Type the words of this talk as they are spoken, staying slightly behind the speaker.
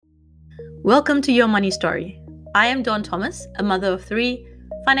Welcome to Your Money Story. I am Dawn Thomas, a mother of three,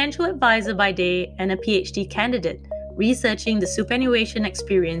 financial advisor by day, and a PhD candidate researching the superannuation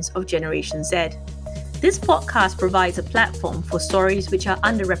experience of Generation Z. This podcast provides a platform for stories which are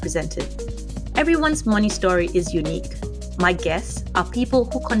underrepresented. Everyone's money story is unique. My guests are people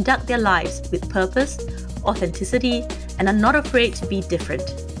who conduct their lives with purpose, authenticity, and are not afraid to be different.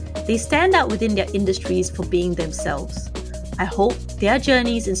 They stand out within their industries for being themselves. I hope their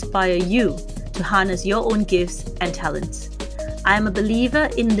journeys inspire you to harness your own gifts and talents. I am a believer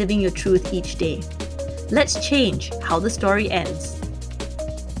in living your truth each day. Let's change how the story ends.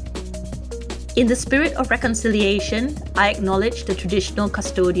 In the spirit of reconciliation, I acknowledge the traditional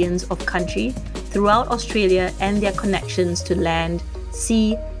custodians of country throughout Australia and their connections to land,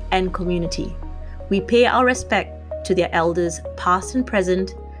 sea, and community. We pay our respect to their elders, past and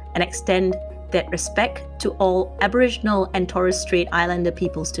present, and extend that respect to all Aboriginal and Torres Strait Islander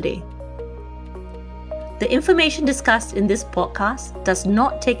peoples today. The information discussed in this podcast does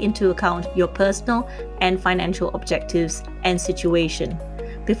not take into account your personal and financial objectives and situation.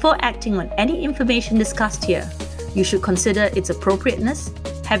 Before acting on any information discussed here, you should consider its appropriateness,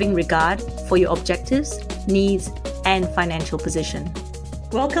 having regard for your objectives, needs, and financial position.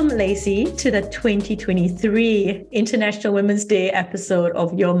 Welcome, Lacey, to the 2023 International Women's Day episode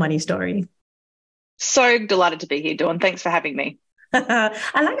of Your Money Story. So delighted to be here, Dawn. Thanks for having me.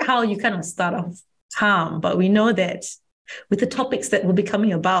 I like how you kind of start off calm, but we know that with the topics that we'll be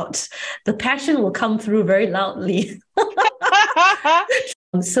coming about, the passion will come through very loudly.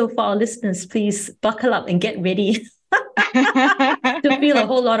 So for our listeners, please buckle up and get ready to feel a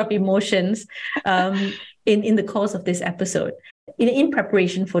whole lot of emotions in the course of this episode. In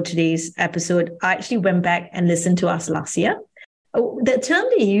preparation for today's episode, I actually went back and listened to us last year. The term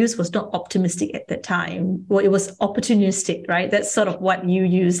that you used was not optimistic at that time. Well, it was opportunistic, right? That's sort of what you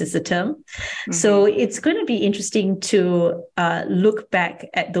used as a term. Mm-hmm. So it's going to be interesting to look back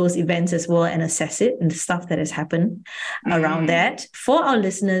at those events as well and assess it and the stuff that has happened around that. For our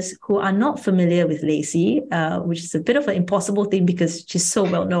listeners who are not familiar with Lacey, which is a bit of an impossible thing because she's so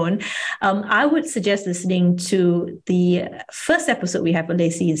well known, I would suggest listening to the first episode we have with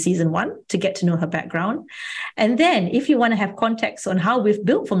Lacey in season 1 to get to know her background. And then if you want to have context on how we've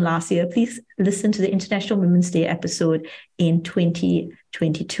built from last year, please listen to the International Women's Day episode in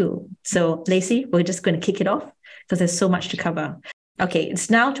 2022. So, Lacey, we're just going to kick it off because there's so much to cover. Okay, it's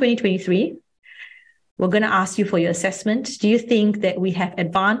now 2023. We're going to ask you for your assessment. Do you think that we have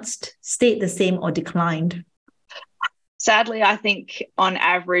advanced, stayed the same, or declined? Sadly, I think on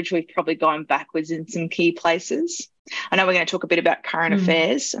average, we've probably gone backwards in some key places. I know we're going to talk a bit about current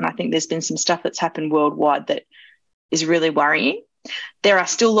affairs, and I think there's been some stuff that's happened worldwide that is really worrying. There are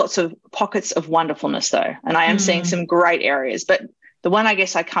still lots of pockets of wonderfulness, though, and I am seeing some great areas. But the one I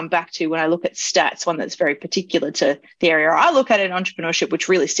guess I come back to when I look at stats, one that's very particular to the area I look at in entrepreneurship, which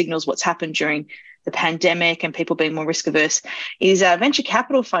really signals what's happened during the pandemic and people being more risk averse, is venture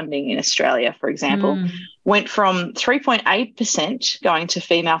capital funding in Australia, for example, went from 3.8% going to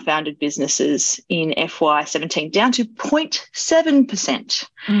female founded businesses in FY17 down to 0.7%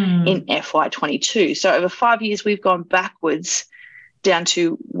 in FY22. So over 5 years, we've gone backwards down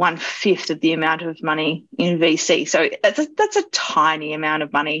to 1/5 of the amount of money in VC. So that's a tiny amount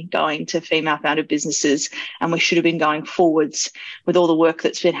of money going to female-founded businesses, and we should have been going forwards with all the work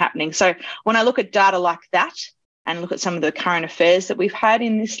that's been happening. So when I look at data like that and look at some of the current affairs that we've had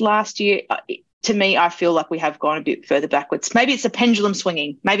in this last year, to me, I feel like we have gone a bit further backwards. Maybe it's the pendulum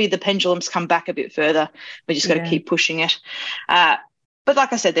swinging. Maybe the pendulum's come back a bit further. We just got to keep pushing it. But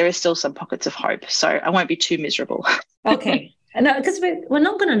like I said, there is still some pockets of hope, so I won't be too miserable. Okay. No, because we're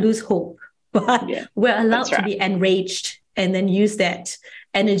not going to lose hope, but we're allowed to be enraged and then use that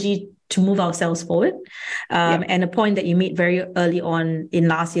energy to move ourselves forward. And a point that you made very early on in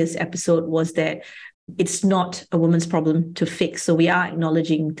last year's episode was that it's not a woman's problem to fix. So we are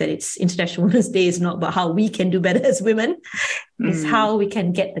acknowledging that it's International Women's Day is not about how we can do better as women. It's how we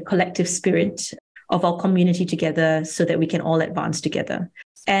can get the collective spirit of our community together so that we can all advance together.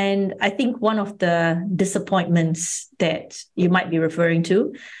 And I think one of the disappointments that you might be referring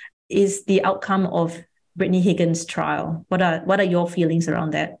to is the outcome of Brittany Higgins' trial. What are your feelings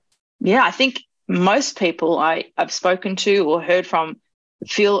around that? Yeah, I think most people I've spoken to or heard from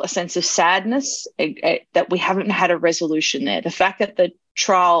feel a sense of sadness that we haven't had a resolution there. The fact that the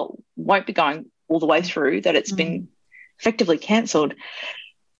trial won't be going all the way through, that it's been effectively cancelled,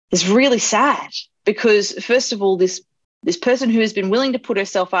 is really sad because, first of all, this person who has been willing to put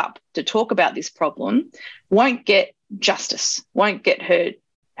herself up to talk about this problem won't get justice, won't get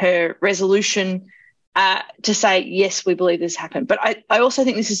her resolution to say, yes, we believe this happened. But I also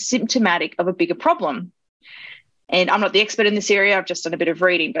think this is symptomatic of a bigger problem. And I'm not the expert in this area. I've just done a bit of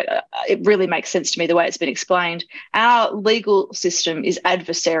reading, but it really makes sense to me the way it's been explained. Our legal system is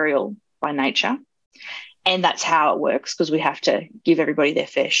adversarial by nature. And that's how it works, because we have to give everybody their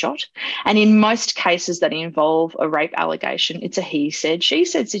fair shot. And in most cases that involve a rape allegation, it's a he said, she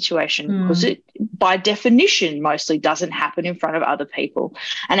said situation, because it, by definition, mostly doesn't happen in front of other people.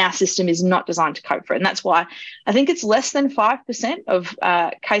 And our system is not designed to cope for it. And that's why I think it's less than 5% of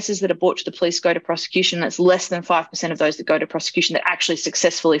cases that are brought to the police go to prosecution. That's less than 5% of those that go to prosecution that actually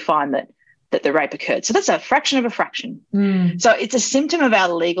successfully find that the rape occurred. So that's a fraction of a fraction. So it's a symptom of our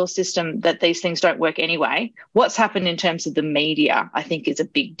legal system that these things don't work anyway. What's happened in terms of the media, I think, is a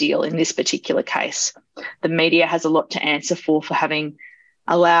big deal in this particular case. The media has a lot to answer for having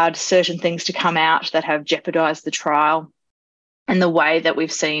allowed certain things to come out that have jeopardised the trial, and the way that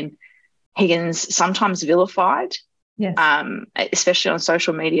we've seen Higgins sometimes vilified, especially on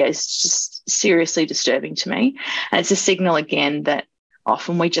social media, is just seriously disturbing to me. And it's a signal again that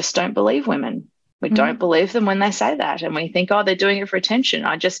often we just don't believe women. We don't believe them when they say that. And we think, oh, they're doing it for attention.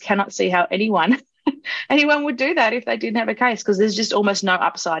 I just cannot see how anyone would do that if they didn't have a case, because there's just almost no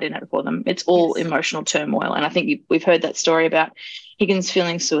upside in it for them. It's all emotional turmoil. And I think we've heard that story about Higgins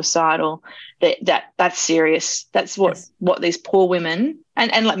feeling suicidal. That's serious. That's what these poor women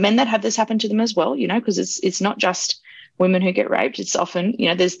and like men that have this happen to them as well, you know, because it's not just women who get raped. It's often, you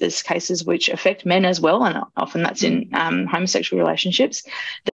know, there's cases which affect men as well, and often that's in homosexual relationships.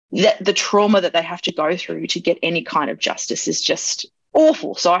 The trauma that they have to go through to get any kind of justice is just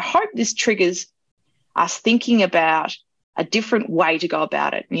awful. So I hope this triggers us thinking about a different way to go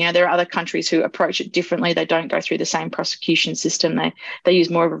about it. You know, there are other countries who approach it differently. They don't go through the same prosecution system. They use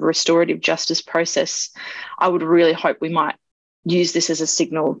more of a restorative justice process. I would really hope we might use this as a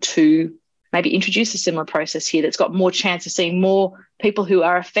signal to maybe introduce a similar process here that's got more chance of seeing more people who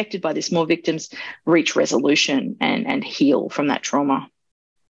are affected by this, more victims, reach resolution and heal from that trauma.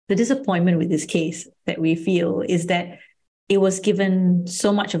 The disappointment with this case that we feel is that it was given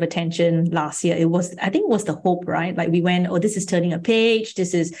so much of attention last year. I think it was the hope, right? Like we went, oh, this is turning a page.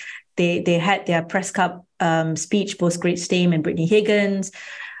 This is, they had their press cup speech, both Great Stame and Brittany Higgins.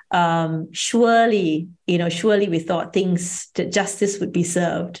 Surely we thought that justice would be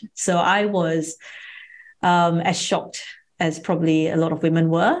served. So I was as shocked as probably a lot of women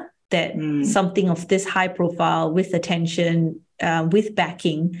were that something of this high profile, with attention, with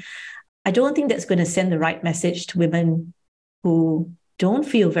backing, I don't think that's going to send the right message to women who don't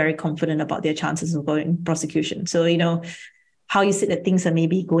feel very confident about their chances of going prosecution. So, you know, how you said that things are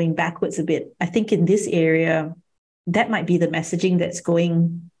maybe going backwards a bit. I think in this area, that might be the messaging that's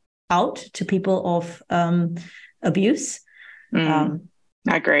going out to people of abuse. I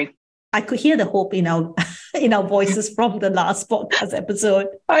agree. I could hear the hope in our voices from the last podcast episode.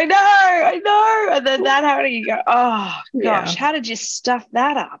 I know. And then that happened, you go, oh gosh, how did you stuff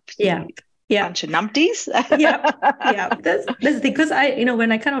that up? Yeah. Bunch of numpties. yeah. That's the thing, because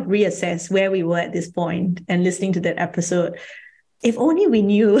when I kind of reassess where we were at this point and listening to that episode, if only we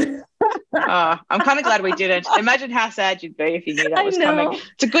knew. I'm kind of glad we didn't. Imagine how sad you'd be if you knew that was coming.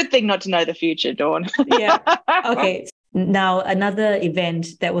 It's a good thing not to know the future, Dawn. Yeah. Okay. Now, another event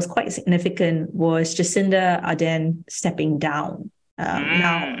that was quite significant was Jacinda Ardern stepping down.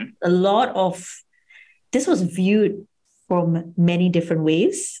 Now, a lot of this was viewed from many different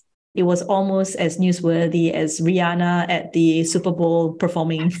ways. It was almost as newsworthy as Rihanna at the Super Bowl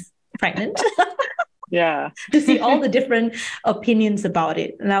performing pregnant. Yeah. To see all the different opinions about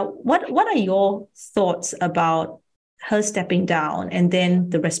it. Now, what are your thoughts about her stepping down and then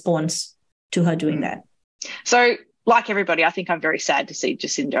the response to her doing that? So, like everybody, I think I'm very sad to see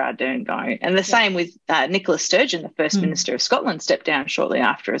Jacinda Ardern go. And the same with Nicola Sturgeon, the First Minister of Scotland, stepped down shortly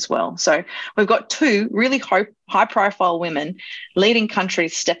after as well. So we've got two really high-profile women leading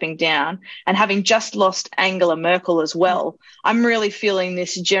countries stepping down, and having just lost Angela Merkel as well. I'm really feeling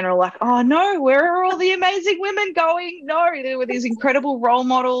this general like, oh, no, where are all the amazing women going? No, there were these incredible role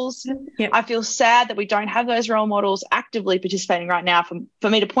models. Yep. I feel sad that we don't have those role models actively participating right now for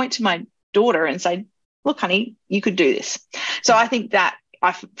me to point to my daughter and say, look, honey, you could do this. So I think that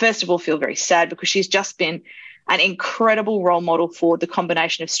I, first of all, feel very sad because she's just been an incredible role model for the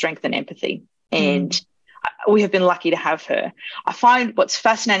combination of strength and empathy. And we have been lucky to have her. I find what's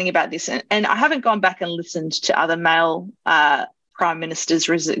fascinating about this, and I haven't gone back and listened to other male prime ministers'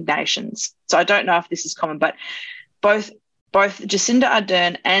 resignations, so I don't know if this is common, but both Jacinda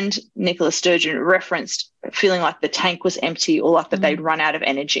Ardern and Nicola Sturgeon referenced feeling like the tank was empty, or like that they'd run out of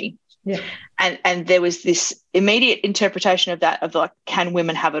energy. Yeah. And there was this immediate interpretation of that, of like, can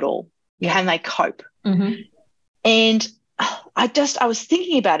women have it all? Can they cope? Mm-hmm. And I was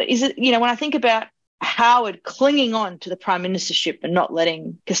thinking about it. Is it, when I think about Howard clinging on to the prime ministership and not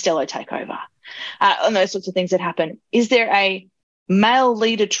letting Costello take over, and those sorts of things that happen, is there a male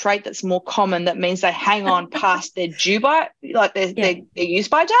leader trait that's more common that means they hang on past their due by, like their use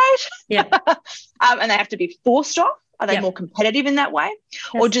by date? Yeah. And they have to be forced off? Are they more competitive in that way? Yes.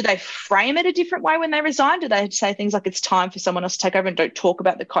 Or do they frame it a different way when they resign? Do they say things like it's time for someone else to take over and don't talk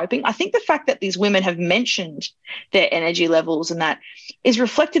about the coping? I think the fact that these women have mentioned their energy levels and that is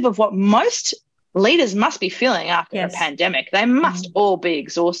reflective of what most leaders must be feeling after a pandemic. They must all be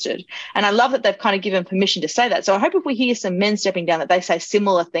exhausted. And I love that they've kind of given permission to say that. So I hope if we hear some men stepping down that they say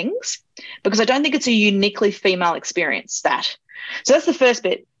similar things, because I don't think it's a uniquely female experience, that. So that's the first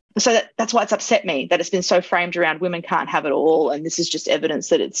bit. So that's why it's upset me that it's been so framed around women can't have it all, and this is just evidence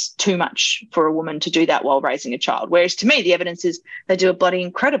that it's too much for a woman to do that while raising a child. Whereas to me, the evidence is they do a bloody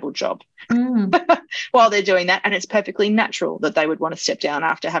incredible job while they're doing that, and it's perfectly natural that they would want to step down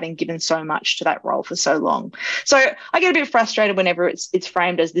after having given so much to that role for so long. So I get a bit frustrated whenever it's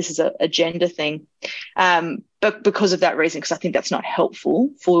framed as this is a gender thing. But because of that reason, because I think that's not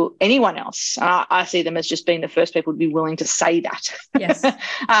helpful for anyone else. I see them as just being the first people to be willing to say that. Yes.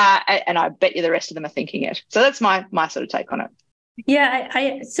 And I bet you the rest of them are thinking it. So that's my sort of take on it. Yeah,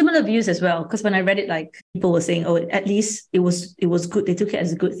 I similar views as well. Because when I read it, like people were saying, oh, at least it was good. They took it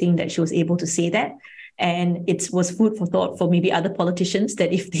as a good thing that she was able to say that. And it was food for thought for maybe other politicians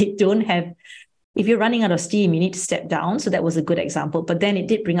that if you're running out of steam, you need to step down. So that was a good example. But then it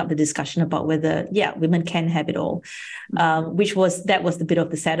did bring up the discussion about whether, women can have it all, that was the bit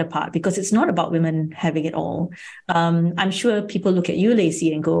of the sadder part, because it's not about women having it all. I'm sure people look at you,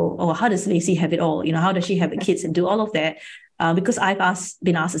 Lacey, and go, oh, how does Lacey have it all? How does she have the kids and do all of that? Because I've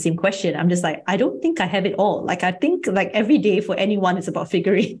been asked the same question. I'm just like, I don't think I have it all. Like, I think like every day for anyone is about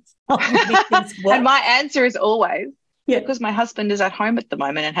figuring out how to make things work. And my answer is always, because my husband is at home at the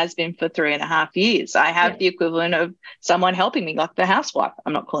moment and has been for 3.5 years. I have the equivalent of someone helping me, like the housewife.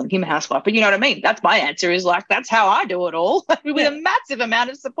 I'm not calling him a housewife, but you know what I mean? That's my answer, is like, that's how I do it all with a massive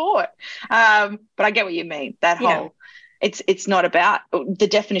amount of support. But I get what you mean. That whole, it's not about, the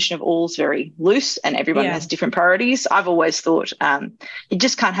definition of all is very loose and everyone has different priorities. I've always thought you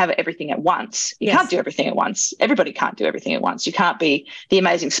just can't have everything at once. You can't do everything at once. Everybody can't do everything at once. You can't be the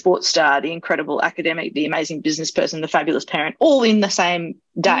amazing sports star, the incredible academic, the amazing business person, the fabulous parent, all in the same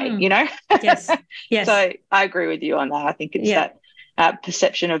day, Yes. So I agree with you on that. I think it's that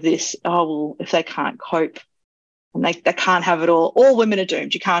perception of this, if they can't cope, and they can't have it all women are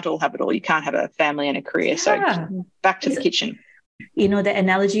doomed. You can't all have it all. You can't have a family and a career. So back to the kitchen. The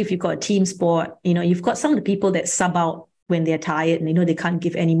analogy, if you've got a team sport, you've got some of the people that sub out when they're tired and they can't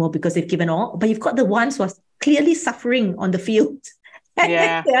give any more because they've given all. But you've got the ones who are clearly suffering on the field. And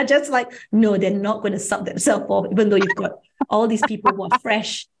they are just like, no, they're not going to sub themselves off, even though you've got all these people who are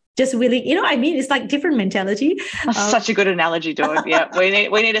fresh, just willing, I mean, it's like different mentality. Such a good analogy, Dawn. Yeah, we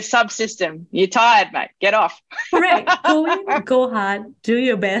need a subsystem. You're tired, mate. Get off. Correct. Go in, go hard, do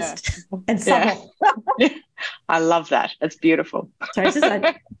your best, and sub off. I love that. That's beautiful. Sorry, it's just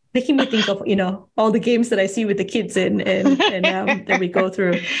like making me think of all the games that I see with the kids and that we go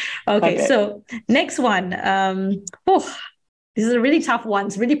through. Okay, so next one. This is a really tough one.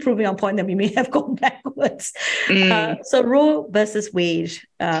 It's really proving our point that we may have gone backwards. So Roe versus Wade.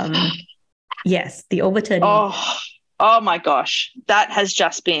 Yes, the overturning. Oh my gosh. That has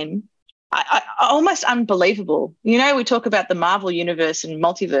just been almost unbelievable. We talk about the Marvel universe and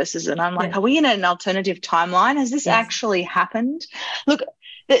multiverses, and I'm like, are we in an alternative timeline? Has this actually happened? Look,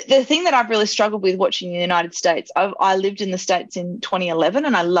 the thing that I've really struggled with watching the United States, I lived in the States in 2011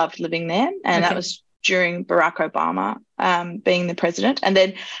 and I loved living there. And that was during Barack Obama being the president. And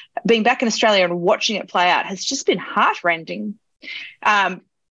then being back in Australia and watching it play out has just been heart-rending.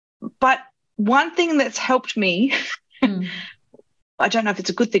 But one thing that's helped me, I don't know if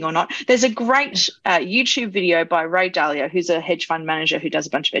it's a good thing or not, there's a great YouTube video by Ray Dalio, who's a hedge fund manager who does a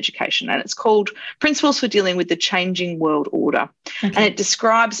bunch of education, and it's called Principles for Dealing with the Changing World Order. And it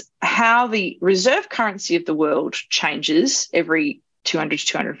describes how the reserve currency of the world changes every 200 to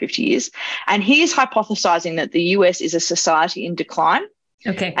 250 years. And he is hypothesizing that the US is a society in decline.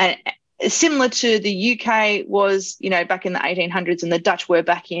 Okay. And similar to the UK was, back in the 1800s, and the Dutch were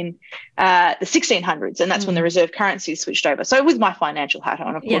back in the 1600s. And that's when the reserve currency switched over. So with my financial hat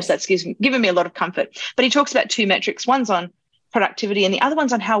on, of course, that's given me a lot of comfort. But he talks about two metrics. One's on productivity and the other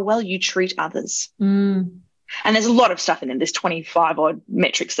one's on how well you treat others. And there's a lot of stuff in them. There's 25 odd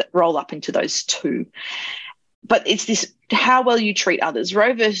metrics that roll up into those two. But it's this how well you treat others.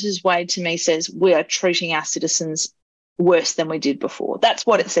 Roe versus Wade to me says we are treating our citizens worse than we did before. That's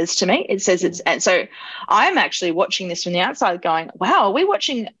what it says to me. It says and so I'm actually watching this from the outside going, wow, are we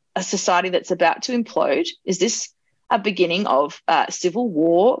watching a society that's about to implode? Is this a beginning of civil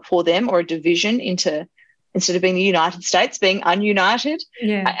war for them, or a division into, instead of being the United States, being ununited?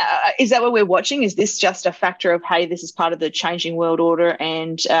 Yeah. Is that what we're watching? Is this just a factor of, hey, this is part of the changing world order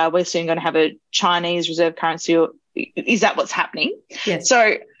and we're soon going to have a Chinese reserve currency? Or is that what's happening? Yes.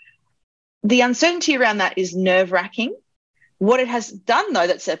 So the uncertainty around that is nerve-wracking. What it has done, though,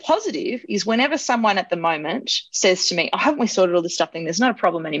 that's a positive, is whenever someone at the moment says to me, oh, haven't we sorted all this stuff thing? There's not a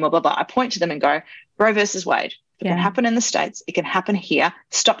problem anymore, blah, blah. I point to them and go, Roe versus Wade. It can happen in the States. It can happen here.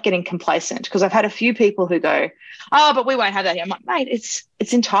 Stop getting complacent. Because I've had a few people who go, oh, but we won't have that here. I'm like, mate,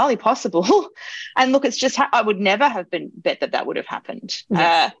 it's entirely possible. And look, it's just, I would never have bet that would have happened.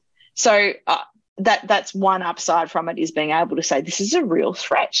 Yes. That's one upside from it, is being able to say this is a real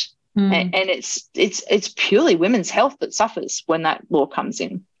threat. And it's purely women's health that suffers when that law comes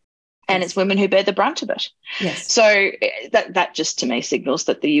in, and it's women who bear the brunt of it. Yes. So that just to me signals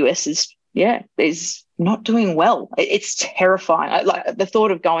that the US is not doing well. It's terrifying. Like the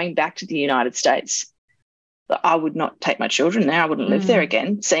thought of going back to the United States, I would not take my children there. I wouldn't live there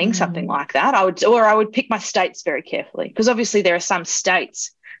again. Seeing something like that, I would pick my states very carefully, because obviously there are some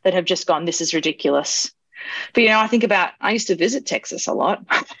states that have just gone, this is ridiculous. But I used to visit Texas a lot.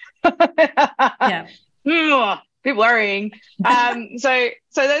 Yeah. Bit worrying. So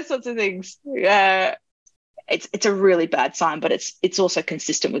those sorts of things. It's a really bad sign, but it's also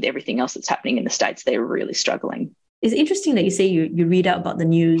consistent with everything else that's happening in the States. They're really struggling. It's interesting that you say you read out about the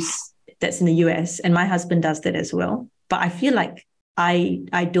news that's in the US, and my husband does that as well. But I feel like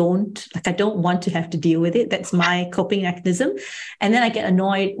I don't want to have to deal with it. That's my coping mechanism. And then I get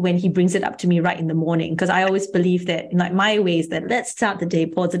annoyed when he brings it up to me right in the morning, because I always believe that, like, my way is that let's start the day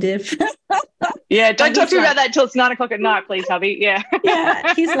positive. Yeah, don't talk to me about that until it's 9 o'clock at night, please, hubby. Yeah.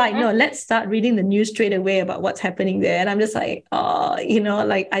 Yeah. He's like, no, let's start reading the news straight away about what's happening there. And I'm just like,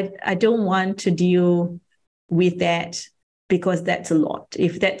 I don't want to deal with that, because that's a lot. I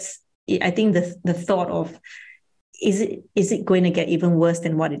think the thought of, is it going to get even worse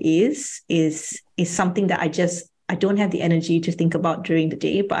than what it is something that I don't have the energy to think about during the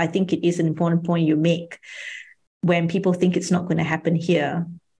day. But I think it is an important point you make when people think it's not going to happen here.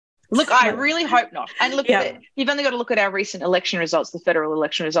 Look, I really hope not. And look, you've only got to look at our recent election results, the federal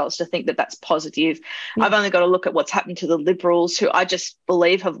election results, to think that that's positive. Yeah. I've only got to look at what's happened to the Liberals, who I just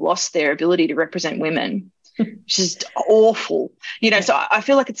believe have lost their ability to represent women, which is awful. So I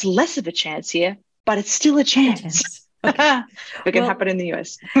feel like it's less of a chance here, but it's still a chance. Okay. It can happen in the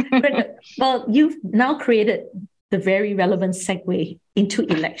US. Well, you've now created the very relevant segue into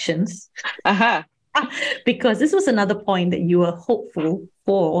elections. Because this was another point that you were hopeful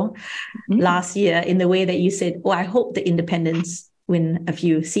for last year, in the way that you said, I hope the independents win a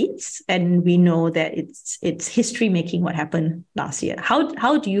few seats. And we know that it's history making what happened last year.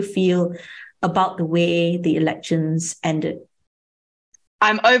 How do you feel about the way the elections ended?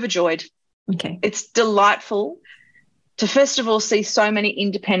 I'm overjoyed. Okay. It's delightful to, first of all, see so many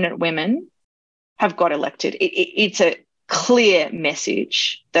independent women have got elected. It's a clear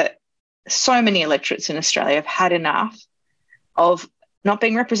message that so many electorates in Australia have had enough of not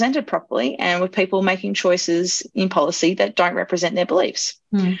being represented properly, and with people making choices in policy that don't represent their beliefs.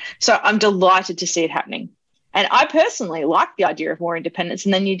 So I'm delighted to see it happening. And I personally like the idea of more independence,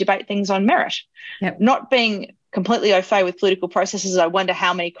 and then you debate things on merit. Yep. Not being completely au fait with political processes, I wonder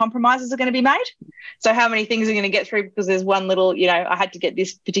how many compromises are going to be made. So how many things are going to get through because there's one little, I had to get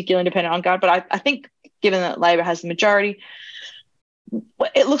this particular independent on guard. But I think, given that Labor has the majority,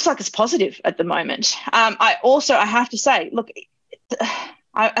 it looks like it's positive at the moment. I have to say, look,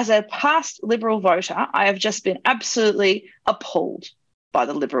 as a past Liberal voter, I have just been absolutely appalled by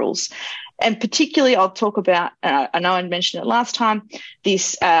the Liberals. And particularly, I'll talk about, I know I mentioned it last time,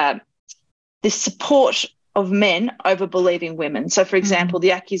 this support of men over believing women. So, for example,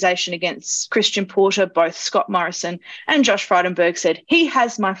 the accusation against Christian Porter, both Scott Morrison and Josh Frydenberg said, he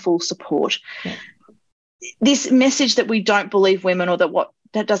has my full support. Yeah. This message that we don't believe women, or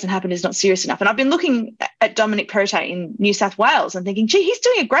that doesn't happen, is not serious enough. And I've been looking at Dominic Perrottet in New South Wales and thinking, gee, he's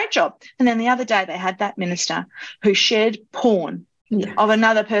doing a great job. And then the other day they had that minister who shared porn of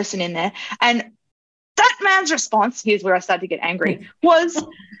another person in there. And that man's response, here's where I started to get angry, was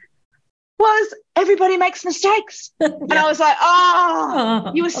everybody makes mistakes. And I was like,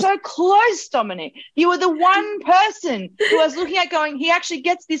 you were so close, Dominic. You were the one person who I was looking at going, he actually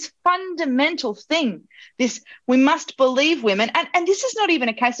gets this fundamental thing, this we must believe women. And this is not even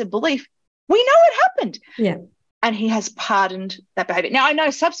a case of belief. We know it happened. Yeah. and he has pardoned that behavior. Now, I know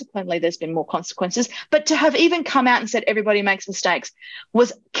subsequently there's been more consequences, but to have even come out and said everybody makes mistakes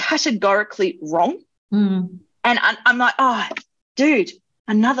was categorically wrong. Mm. And I'm like, oh, dude,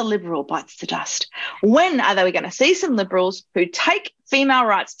 another Liberal bites the dust. When are we going to see some Liberals who take female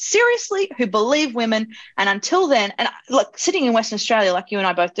rights seriously, who believe women? And until then, and look, sitting in Western Australia like you and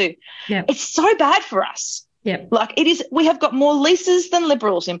I both do, it's so bad for us. Yeah. Like it is, we have got more Lisas than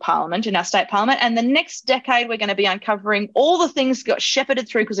Liberals in Parliament, in our state Parliament. And the next decade, we're going to be uncovering all the things got shepherded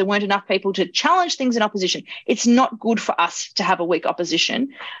through because there weren't enough people to challenge things in opposition. It's not good for us to have a weak opposition.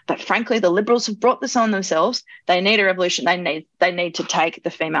 But frankly, the Liberals have brought this on themselves. They need a revolution. They need to take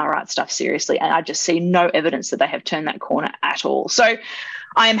the female rights stuff seriously. And I just see no evidence that they have turned that corner at all. So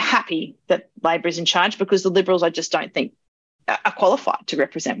I am happy that Labor is in charge because the Liberals, I just don't think are qualified to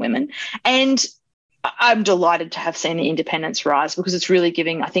represent women. And I'm delighted to have seen the independents rise because it's really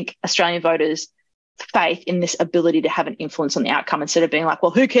giving, I think, Australian voters faith in this ability to have an influence on the outcome instead of being like, well,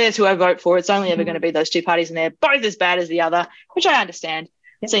 who cares who I vote for? It's only ever going to be those two parties and they're both as bad as the other, which I understand.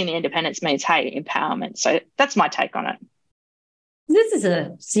 Yep. Seeing the independents means, hey, empowerment. So that's my take on it. This is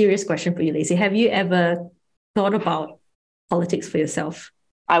a serious question for you, Lacey. Have you ever thought about politics for yourself?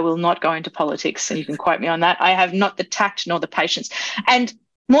 I will not go into politics, and you can quote me on that. I have not the tact nor the patience. And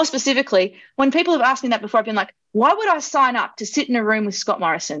more specifically, when people have asked me that before, I've been like, why would I sign up to sit in a room with Scott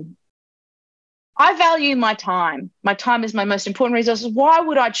Morrison? I value my time. My time is my most important resource. Why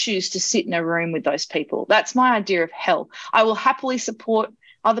would I choose to sit in a room with those people? That's my idea of hell. I will happily support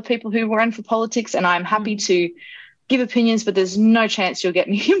other people who run for politics, and I'm happy to give opinions, but there's no chance you'll get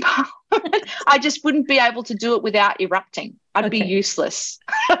me in Parliament. I just wouldn't be able to do it without erupting. I'd be useless.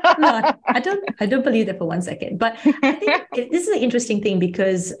 No, I don't believe that for 1 second. But I think this is an interesting thing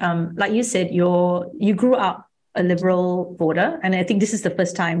because, like you said, you grew up a Liberal voter, and I think this is the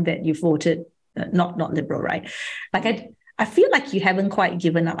first time that you've voted not Liberal, right? Like I feel like you haven't quite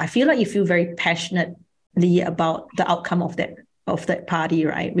given up. I feel like you feel very passionately about the outcome of that party,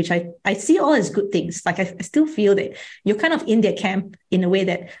 right? Which I see all as good things. Like I still feel that you're kind of in their camp in a way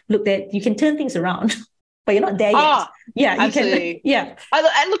that, look, that you can turn things around, but you're not there yet. Yeah, absolutely. You can, yeah.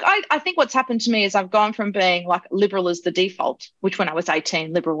 I think what's happened to me is I've gone from being like Liberal as the default, which when I was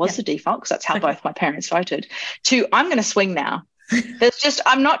 18, Liberal was the default because that's how both my parents voted, to I'm going to swing now.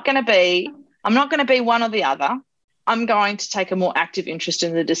 I'm not going to be one or the other. I'm going to take a more active interest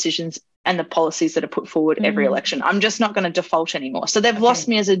in the decisions and the policies that are put forward every election. I'm just not going to default anymore. So they've lost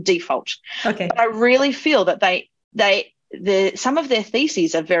me as a default. Okay. But I really feel that some of their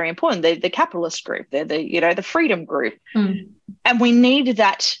theses are very important. They're the capitalist group. They're the freedom group. And we need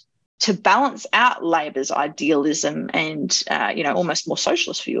that to balance out Labor's idealism and, almost more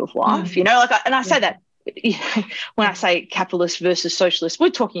socialist view of life. I say that, when I say capitalist versus socialist, we're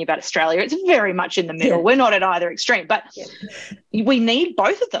talking about Australia. It's very much in the middle. Yeah. We're not at either extreme, but we need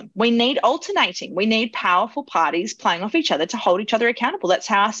both of them. We need alternating. We need powerful parties playing off each other to hold each other accountable. That's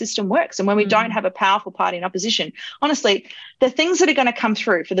how our system works. And when we don't have a powerful party in opposition, honestly, the things that are going to come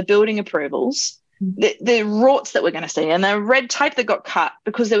through for the building approvals, the rorts that we're going to see and the red tape that got cut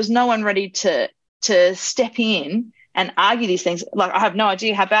because there was no one ready to step in and argue these things. Like, I have no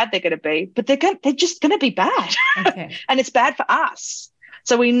idea how bad they're going to be, but they're just going to be bad. Okay. And it's bad for us.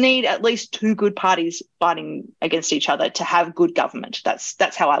 So we need at least two good parties fighting against each other to have good government.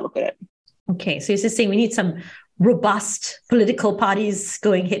 That's how I look at it. Okay. So you're just saying we need some robust political parties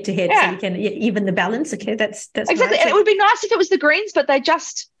going head to head so we can even the balance. Okay, that's exactly. Nice. And it would be nice if it was the Greens, but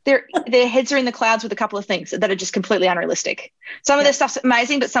their heads are in the clouds with a couple of things that are just completely unrealistic. Some of their stuff's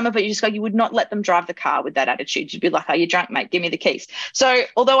amazing, but some of it you would not let them drive the car with that attitude. You'd be like, "Oh, you're drunk, mate. Give me the keys." So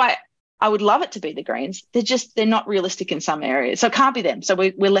although I would love it to be the Greens, they're not realistic in some areas. So it can't be them. So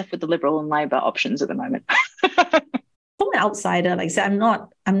we're left with the Liberal and Labor options at the moment. From an outsider, like I said,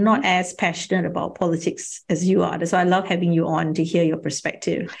 I'm not as passionate about politics as you are. So I love having you on to hear your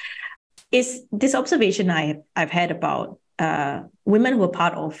perspective. Is this observation I've had about women who are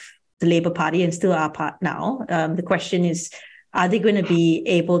part of the Labour Party and still are part now. The question is, are they going to be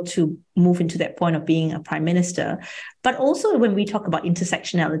able to move into that point of being a prime minister? But also when we talk about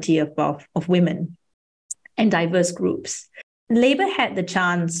intersectionality of women and diverse groups, Labour had the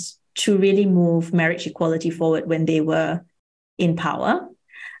chance to really move marriage equality forward when they were in power.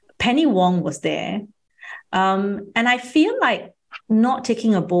 Penny Wong was there. And I feel like not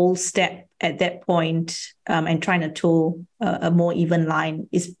taking a bold step at that point and trying to toe a more even line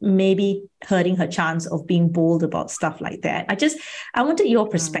is maybe hurting her chance of being bold about stuff like that. I wanted your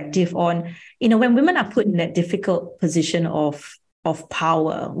perspective on, when women are put in that difficult position of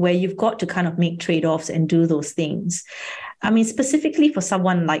power where you've got to kind of make trade-offs and do those things. I mean, specifically for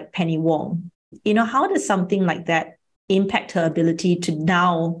someone like Penny Wong, how does something like that impact her ability to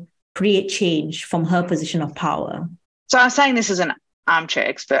now create change from her position of power? So I'm saying this as an armchair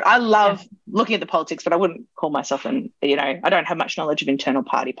expert. I love looking at the politics, but I wouldn't call myself I don't have much knowledge of internal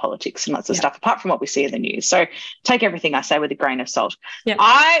party politics and lots of stuff, apart from what we see in the news. So take everything I say with a grain of salt. Yeah.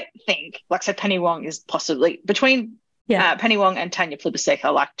 I think, like I said, Penny Wong is possibly between Penny Wong and Tanya Plibersek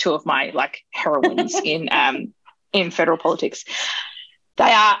are like two of my heroines in federal politics.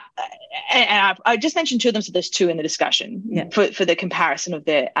 They are, and I just mentioned two of them, so there's two in the discussion for the comparison of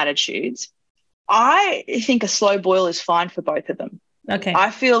their attitudes. I think a slow boil is fine for both of them. Okay.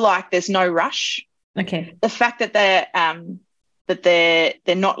 I feel like there's no rush. Okay. The fact that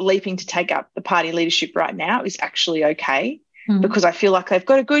they're not leaping to take up the party leadership right now is actually okay, because I feel like they've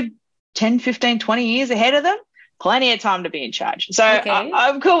got a good 10, 15, 20 years ahead of them. Plenty of time to be in charge. So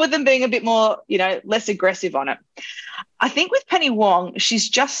I'm cool with them being a bit more, less aggressive on it. I think with Penny Wong, she's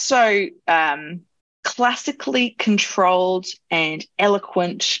just so classically controlled and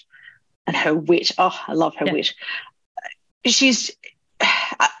eloquent, and her wit. Oh, I love her wit.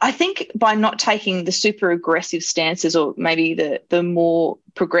 I think by not taking the super aggressive stances, or maybe the more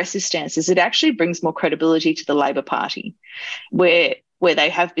progressive stances, it actually brings more credibility to the Labor Party, where they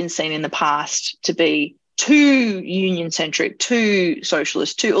have been seen in the past to be too union-centric, too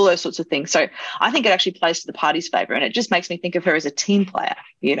socialist, too all those sorts of things. So I think it actually plays to the party's favour, and it just makes me think of her as a team player,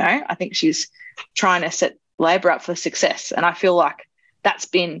 I think she's trying to set Labor up for success, and I feel like that's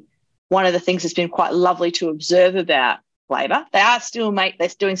been one of the things that's been quite lovely to observe about Labor. They are still they're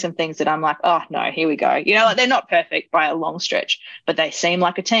doing some things that I'm like, oh, no, here we go. They're not perfect by a long stretch, but they seem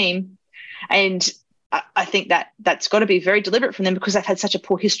like a team, and I think that's got to be very deliberate from them, because they've had such a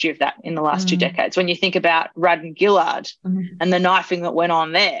poor history of that in the last 2 decades. When you think about Rudd and Gillard and the knifing that went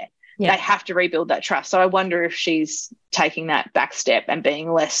on there, they have to rebuild that trust. So I wonder if she's taking that back step and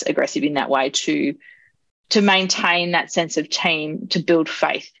being less aggressive in that way to maintain that sense of team, to build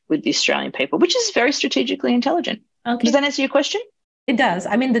faith with the Australian people, which is very strategically intelligent. Okay. Does that answer your question? It does.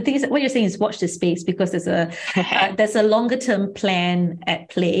 I mean, the thing is, what you're saying is watch this space, because there's a longer term plan at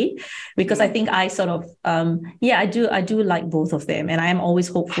play. Because I think I sort of, I do like both of them, and I am always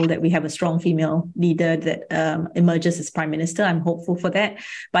hopeful that we have a strong female leader that emerges as prime minister. I'm hopeful for that.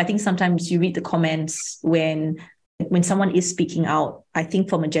 But I think sometimes you read the comments when someone is speaking out, I think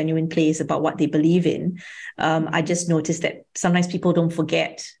from a genuine place about what they believe in. I just noticed that sometimes people don't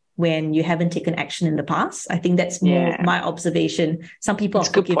forget when you haven't taken action in the past. I think that's more my observation. Some people are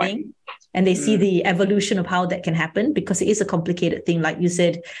forgiving and they see the evolution of how that can happen, because it is a complicated thing. Like you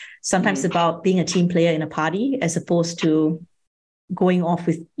said, sometimes about being a team player in a party as opposed to going off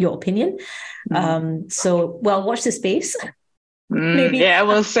with your opinion. Watch the space. Maybe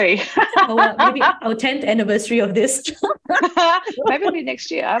we'll see. Maybe our 10th anniversary of this. Maybe it'll be next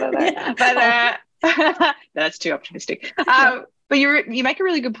year. I don't know. But that's too optimistic. But you make a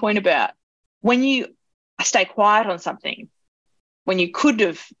really good point about when you stay quiet on something, when you could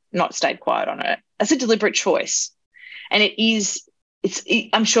have not stayed quiet on it. That's a deliberate choice, and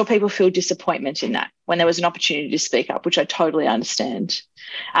I'm sure people feel disappointment in that when there was an opportunity to speak up, which I totally understand.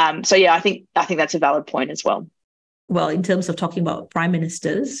 I think that's a valid point as well. Well, in terms of talking about prime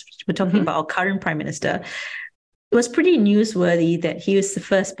ministers, we're talking about our current prime minister. It was pretty newsworthy that he was the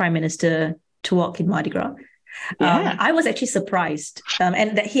first prime minister to walk in Mardi Gras. I was actually surprised,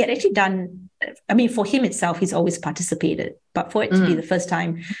 and that he had actually done. I mean, for him itself, he's always participated, but for it to be the first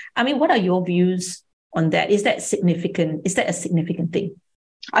time, I mean, what are your views on that? Is that significant? Is that a significant thing?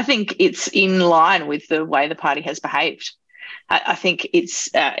 I think it's in line with the way the party has behaved. I think it's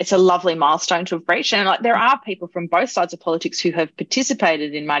a lovely milestone to have reached, and there are people from both sides of politics who have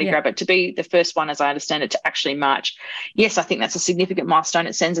participated in Mardi Gras, but to be the first one, as I understand it, to actually march, yes, I think that's a significant milestone.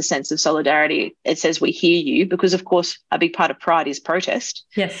 It sends a sense of solidarity. It says we hear you, because of course a big part of Pride is protest.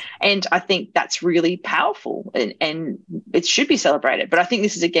 Yes, and I think that's really powerful, and it should be celebrated. But I think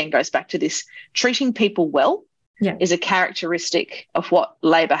this goes back to this treating people well is a characteristic of what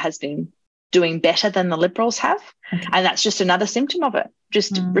Labor has been doing better than the Liberals have. Okay. And that's just another symptom of it,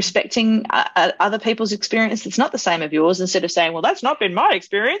 just respecting other people's experience that's not the same as yours, instead of saying, well, that's not been my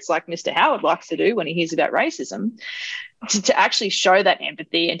experience, like Mr. Howard likes to do when he hears about racism, to actually show that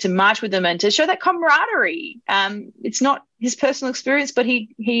empathy and to march with them and to show that camaraderie. It's not his personal experience, but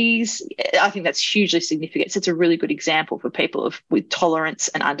I think that's hugely significant. So it's a really good example for people with tolerance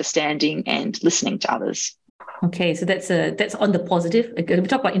and understanding and listening to others. Okay, so that's on the positive. We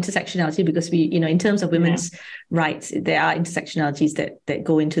talk about intersectionality because we, in terms of women's rights, there are intersectionalities that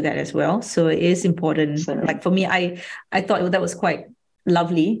go into that as well. So it is important. Like for me, I thought that was quite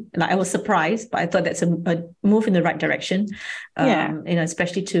lovely. Like, I was surprised, but I thought that's a move in the right direction.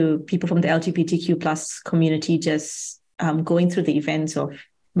 Especially to people from the LGBTQ plus community, just going through the events of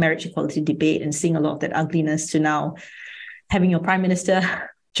marriage equality debate and seeing a lot of that ugliness, to now having your prime minister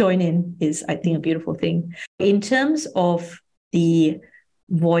join in is, I think, a beautiful thing. In terms of the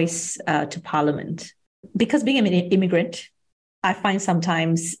voice to Parliament, because being an immigrant, I find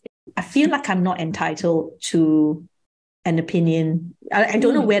sometimes I feel like I'm not entitled to an opinion. I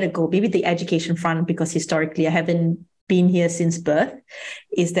don't know where to go. Maybe the education front, because historically I haven't been here since birth,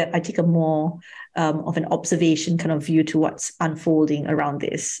 is that I take a more of an observation kind of view to what's unfolding around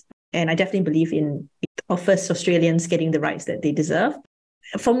this. And I definitely believe in first Australians getting the rights that they deserve.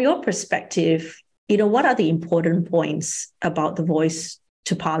 From your perspective, what are the important points about the voice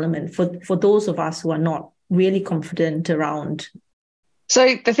to Parliament for those of us who are not really confident around?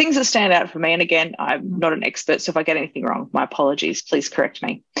 So the things that stand out for me, and again, I'm not an expert, so if I get anything wrong, my apologies, please correct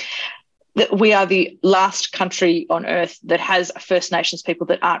me. That we are the last country on earth that has First Nations people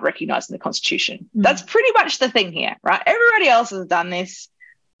that aren't recognised in the Constitution. That's pretty much the thing here, right? Everybody else has done this.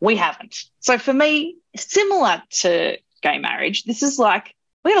 We haven't. So for me, similar to gay marriage, this is like,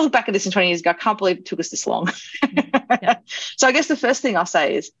 we're going to look back at this in 20 years ago. I can't believe it took us this long. Yeah. So I guess the first thing I'll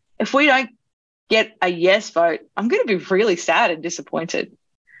say is, if we don't get a yes vote, I'm going to be really sad and disappointed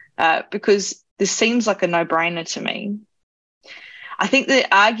because this seems like a no-brainer to me. I think the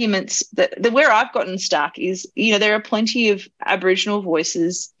arguments that where I've gotten stuck is, there are plenty of Aboriginal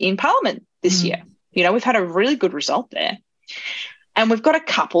voices in Parliament this year. We've had a really good result there. And we've got a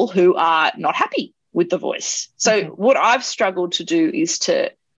couple who are not happy with the voice. So what I've struggled to do is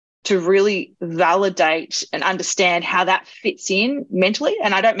to really validate and understand how that fits in mentally.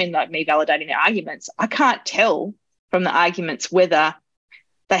 And I don't mean like me validating the arguments. I can't tell from the arguments whether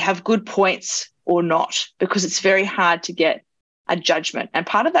they have good points or not, because it's very hard to get a judgment. And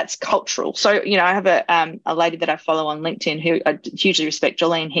part of that's cultural. So, I have a lady that I follow on LinkedIn who I hugely respect,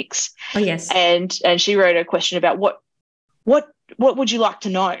 Jolene Hicks. Oh, yes. And she wrote a question about what would you like to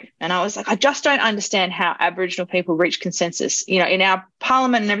know? And I was like, I just don't understand how Aboriginal people reach consensus. In our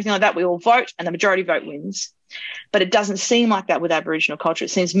Parliament and everything like that, we all vote and the majority vote wins. But it doesn't seem like that with Aboriginal culture.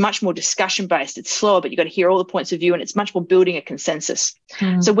 It seems much more discussion-based. It's slower, but you've got to hear all the points of view, and it's much more building a consensus.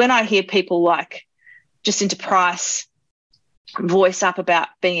 So when I hear people like Jacinta Price voice up about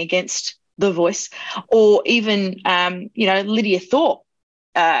being against the voice, or even, Lydia Thorpe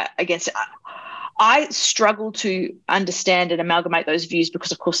against it, I struggle to understand and amalgamate those views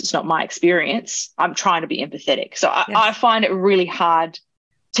because, of course, it's not my experience. I'm trying to be empathetic. So I find it really hard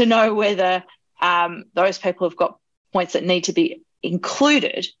to know whether those people have got points that need to be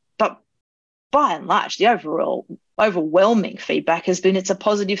included. But by and large, the overwhelming feedback has been it's a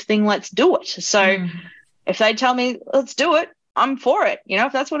positive thing, let's do it. So if they tell me let's do it, I'm for it.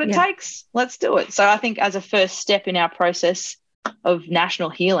 If that's what it takes, let's do it. So I think as a first step in our process of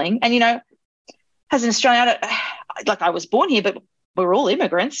national healing, and, as an Australian, I was born here, but we're all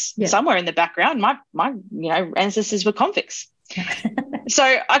immigrants somewhere in the background. My ancestors were convicts. So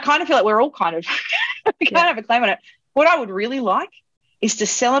I kind of feel like we're all kind of, we can't have a claim on it. What I would really like is to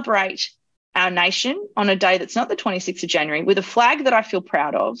celebrate our nation on a day that's not the 26th of January with a flag that I feel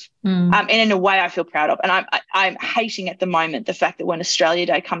proud of, and in a way I feel proud of. And I'm hating at the moment the fact that when Australia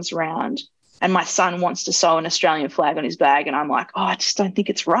Day comes around and my son wants to sew an Australian flag on his bag, and I'm like, I just don't think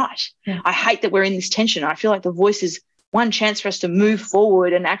it's right. I hate that we're in this tension. I feel like the voice is one chance for us to move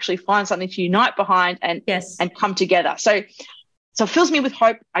forward and actually find something to unite behind and come together. So it fills me with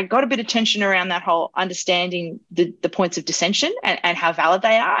hope. I got a bit of tension around that whole understanding the points of dissension and how valid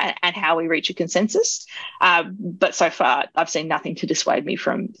they are and how we reach a consensus. But so far, I've seen nothing to dissuade me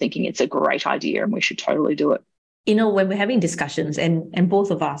from thinking it's a great idea and we should totally do it. When we're having discussions, and both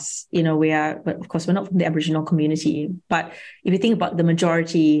of us, we are, but of course, we're not from the Aboriginal community, but if you think about the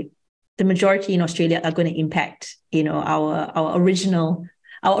majority in Australia are going to impact, our original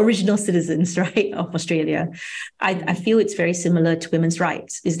citizens, right, of Australia. I feel it's very similar to women's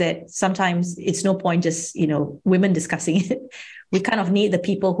rights, is that sometimes it's no point just, women discussing it. We kind of need the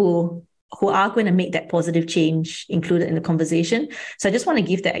people who are going to make that positive change included in the conversation. So I just want to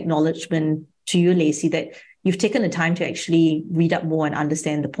give that acknowledgement to you, Lacey, that you've taken the time to actually read up more and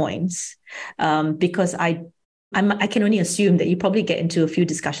understand the points, because I can only assume that you probably get into a few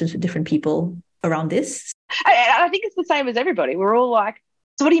discussions with different people around this. I think it's the same as everybody. We're all like,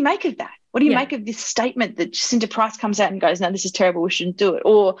 so what do you make of that? What do you make of this statement that Jacinta Price comes out and goes, no, this is terrible, we shouldn't do it?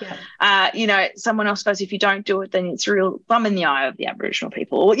 Or, someone else goes, if you don't do it, then it's a real thumb in the eye of the Aboriginal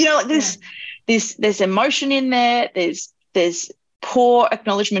people. Or, there's emotion in there. There's poor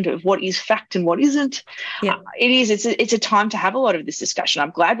acknowledgement of what is fact and what isn't. Yeah. It's a time to have a lot of this discussion.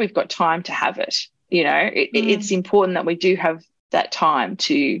 I'm glad we've got time to have it. It's important that we do have that time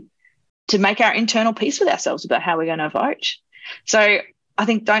to make our internal peace with ourselves about how we're going to vote. So I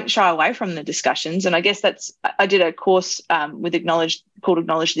think don't shy away from the discussions. And I guess I did a course with called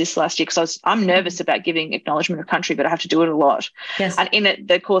Acknowledge This last year, because I'm nervous about giving acknowledgement of country, but I have to do it a lot. Yes. And in it,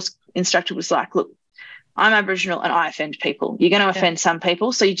 the course instructor was like, look, I'm Aboriginal and I offend people. You're going to offend some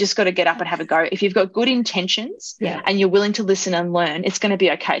people, so you just got to get up and have a go. If you've got good intentions and you're willing to listen and learn, it's going to be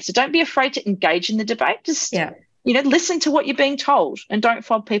okay. So don't be afraid to engage in the debate. Just, listen to what you're being told and don't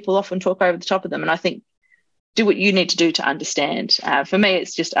fob people off and talk over the top of them. And I think do what you need to do to understand. For me,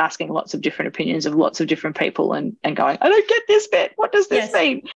 it's just asking lots of different opinions of lots of different people and going, I don't get this bit. What does this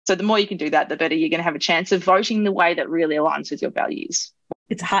mean? So the more you can do that, the better you're going to have a chance of voting the way that really aligns with your values.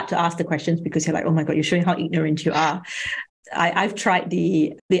 It's hard to ask the questions because you're like, oh my God, you're showing how ignorant you are. I've tried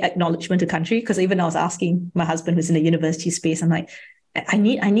the acknowledgement of country, because even I was asking my husband who's in the university space, I'm like, I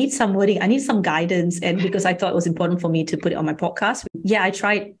need some wording, I need some guidance. And because I thought it was important for me to put it on my podcast. Yeah, I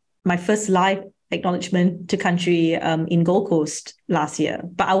tried my first live acknowledgement to country in Gold Coast last year.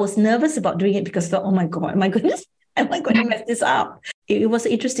 But I was nervous about doing it because I thought, oh my goodness, am I going to mess this up? It was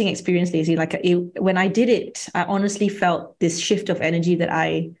an interesting experience, Lacey. When I did it, I honestly felt this shift of energy that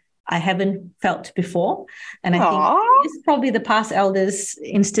I haven't felt before. And I think it's probably the past elders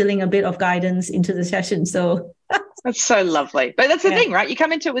instilling a bit of guidance into the session. So that's so lovely. But that's the thing, right? You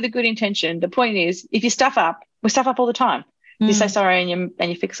come into it with a good intention. The point is, if you stuff up, we stuff up all the time. You say sorry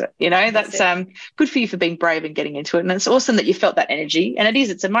and you fix it. That's good for you for being brave and getting into it. And it's awesome that you felt that energy. And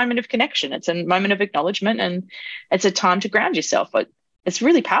it's a moment of connection. It's a moment of acknowledgement, and it's a time to ground yourself. But it's a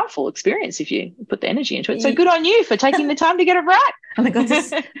really powerful experience if you put the energy into it. So good on you for taking the time to get it right. Oh my God,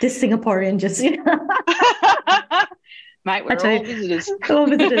 this Singaporean just, Mate, we're all visitors. All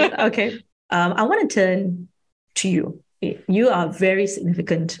visitors. Okay. I want to turn to you. You are a very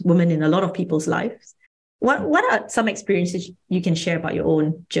significant woman in a lot of people's lives. What are some experiences you can share about your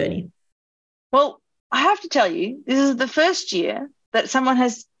own journey? Well, I have to tell you, this is the first year that someone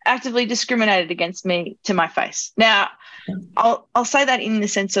has actively discriminated against me to my face. Now, I'll say that in the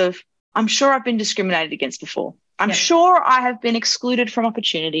sense of, I'm sure I've been discriminated against before. I'm sure I have been excluded from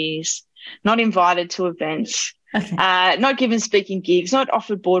opportunities, not invited to events, not given speaking gigs, not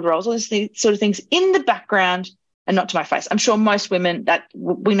offered board roles, all these sort of things in the background and not to my face. I'm sure most women that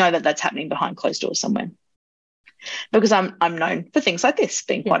we know that that's happening behind closed doors somewhere. Because I'm known for things like this,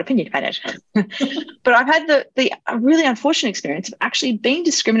 being quite opinionated. But I've had the really unfortunate experience of actually being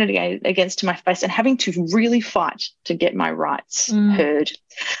discriminated against to my face and having to really fight to get my rights heard.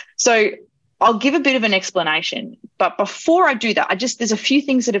 So I'll give a bit of an explanation. But before I do that, there's a few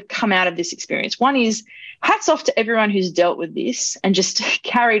things that have come out of this experience. One is hats off to everyone who's dealt with this and just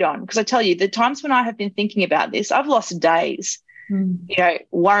carried on. Because I tell you, the times when I have been thinking about this, I've lost days,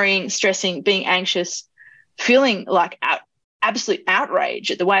 worrying, stressing, being anxious, feeling like absolute outrage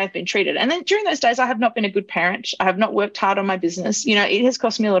at the way I've been treated. And then during those days, I have not been a good parent. I have not worked hard on my business. It has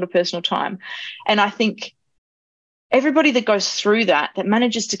cost me a lot of personal time. And I think everybody that goes through that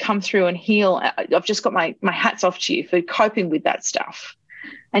manages to come through and heal, I've just got my hats off to you for coping with that stuff.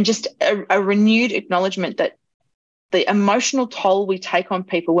 And just a renewed acknowledgement that the emotional toll we take on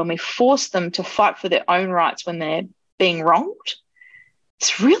people when we force them to fight for their own rights when they're being wronged,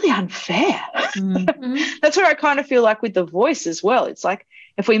 it's really unfair. That's where I kind of feel like with the voice as well. It's like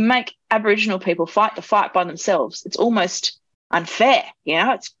if we make Aboriginal people fight the fight by themselves, it's almost unfair.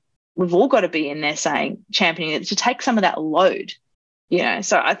 We've all got to be in there championing it to take some of that load.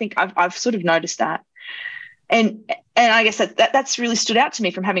 So I think I've sort of noticed that, and I guess that's really stood out to me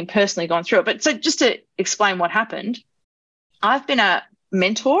from having personally gone through it. But so just to explain what happened, I've been a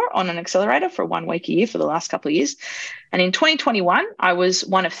mentor on an accelerator for 1 week a year for the last couple of years. And in 2021, I was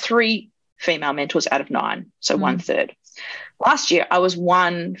one of 3 female mentors out of 9, so 1/3. Last year, I was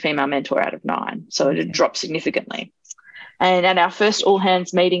 1 female mentor out of 9, so it had dropped significantly. And at our first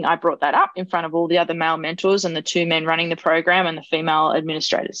all-hands meeting, I brought that up in front of all the other male mentors and the 2 men running the program and the female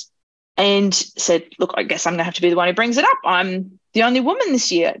administrators, and said, look, I guess I'm going to have to be the one who brings it up. I'm the only woman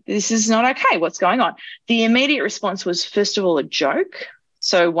this year. This is not okay. What's going on? The immediate response was, first of all, a joke.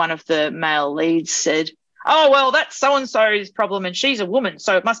 So one of the male leads said, oh, well, that's so-and-so's problem and she's a woman,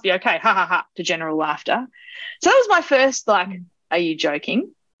 so it must be okay, ha, ha, ha, to general laughter. So that was my first, are you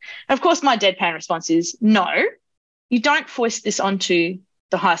joking? And, of course, my deadpan response is, no, you don't foist this onto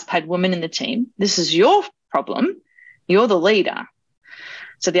the highest paid woman in the team. This is your problem. You're the leader.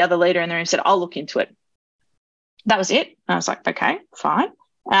 So the other leader in the room said, I'll look into it. That was it. And I was like, okay, fine.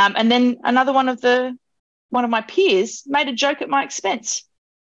 And then another one of the one of my peers made a joke at my expense,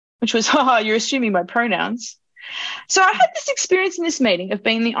 which was, oh, you're assuming my pronouns. So I had this experience in this meeting of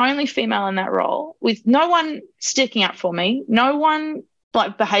being the only female in that role, with no one sticking up for me, no one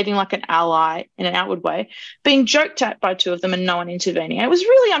like behaving like an ally in an outward way, being joked at by two of them and no one intervening. And it was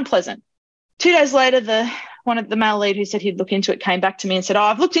really unpleasant. 2 days later, the male lead who said he'd look into it came back to me and said, oh,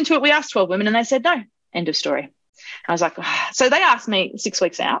 I've looked into it. We asked 12 women and they said no. End of story. I was like, oh. So they asked me 6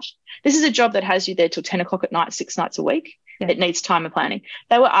 weeks out. This is a job that has you there till 10 o'clock at night, 6 nights a week. Yeah. It needs time and planning.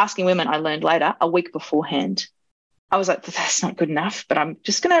 They were asking women, I learned later, a week beforehand. I was like, that's not good enough, but I'm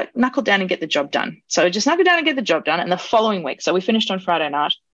just going to knuckle down and get the job done. So just knuckle down and get the job done. And the following week, so we finished on Friday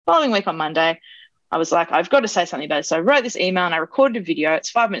night, following week on Monday, I was like, I've got to say something about it. So I wrote this email and I recorded a video. It's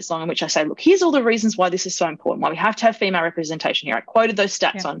 5 minutes long in which I say, look, here's all the reasons why this is so important, why we have to have female representation here. I quoted those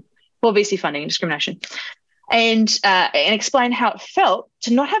stats on poor VC funding and discrimination. And explain how it felt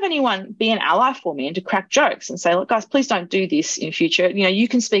to not have anyone be an ally for me and to crack jokes and say, look, guys, please don't do this in future. You know, you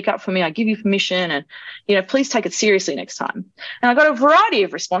can speak up for me. I give you permission and, you know, please take it seriously next time. And I got a variety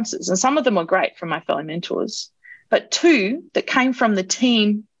of responses and some of them were great from my fellow mentors, but 2 that came from the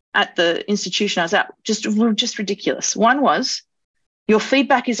team at the institution I was at, just ridiculous. One was, your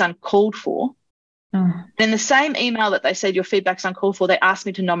feedback is uncalled for. And in the same email that they said your feedback's uncalled for, they asked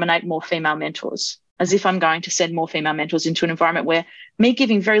me to nominate more female mentors, as if I'm going to send more female mentors into an environment where me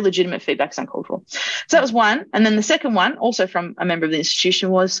giving very legitimate feedback is uncalled for. So that was one. And then the second one, also from a member of the institution,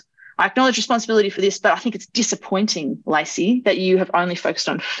 was, I acknowledge responsibility for this, but I think it's disappointing, Lacey, that you have only focused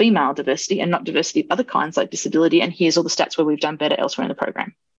on female diversity and not diversity of other kinds like disability. And here's all the stats where we've done better elsewhere in the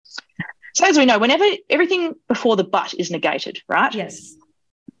program. So as we know, whenever everything before the but is negated, right? Yes.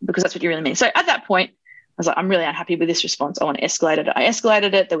 Because that's what you really mean. So at that point, I was like, I'm really unhappy with this response. I want to escalate it. I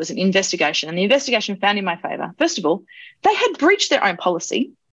escalated it. There was an investigation, and the investigation found in my favour. First of all, they had breached their own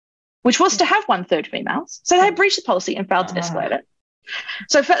policy, which was to have 1/3 females. So they had breached the policy and failed to escalate it.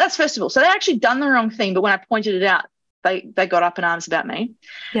 So that's first of all. So they actually done the wrong thing, but when I pointed it out, they got up in arms about me.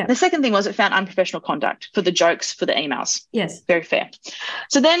 Yeah. The second thing was it found unprofessional conduct for the jokes, for the emails. Yes. Very fair.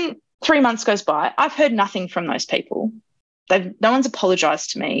 So then 3 months goes by. I've heard nothing from those people. No one's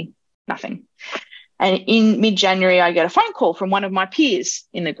apologised to me, nothing. And in mid-January, I get a phone call from one of my peers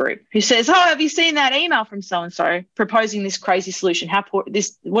in the group who says, oh, have you seen that email from so-and-so proposing this crazy solution?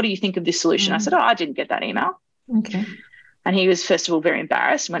 What do you think of this solution? I said, oh, I didn't get that email. Okay. And he was, first of all, very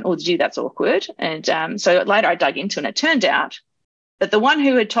embarrassed and went, oh, gee, that's awkward. And so later I dug into it, and it turned out that the one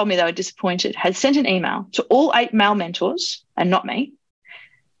who had told me they were disappointed had sent an email to all 8 male mentors, and not me,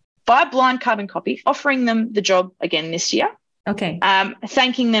 by blind carbon copy, offering them the job again this year. Okay.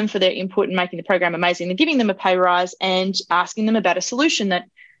 Thanking them for their input and making the program amazing, and giving them a pay rise and asking them about a solution that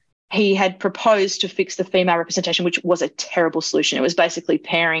he had proposed to fix the female representation, which was a terrible solution. It was basically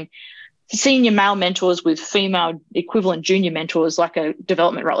pairing senior male mentors with female equivalent junior mentors, like a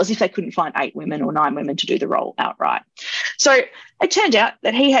development role, as if they couldn't find 8 women or 9 women to do the role outright. So it turned out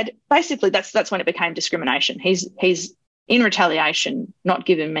that he had basically, that's when it became discrimination. He's in retaliation, not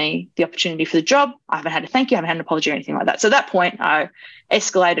given me the opportunity for the job. I haven't had a thank you, I haven't had an apology or anything like that. So at that point, I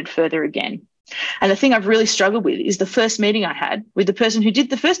escalated further again. And the thing I've really struggled with is the first meeting I had with the person who did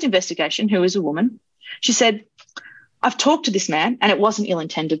the first investigation, who is a woman. She said, I've talked to this man and it wasn't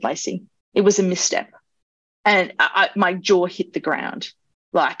ill-intended, Lacey. It was a misstep. And my jaw hit the ground.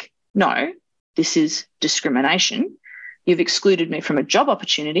 Like, no, this is discrimination. You've excluded me from a job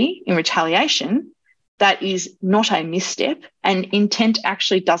opportunity in retaliation. That is not a misstep, and intent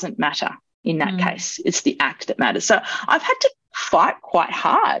actually doesn't matter in that case. It's the act that matters. So I've had to fight quite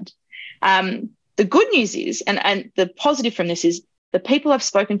hard. The good news is, and the positive from this is, the people I've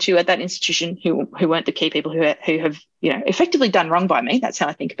spoken to at that institution who weren't the key people who have, you know, effectively done wrong by me, that's how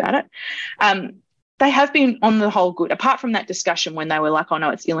I think about it, they have been on the whole good, apart from that discussion when they were like, oh, no,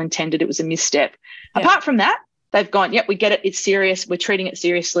 it's ill-intended, it was a misstep. Yeah. Apart from that, they've gone, yep, we get it, it's serious, we're treating it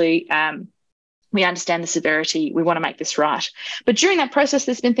seriously, we understand the severity, we want to make this right. But during that process,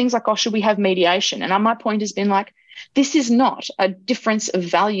 there's been things like, oh, should we have mediation? And my point has been like, this is not a difference of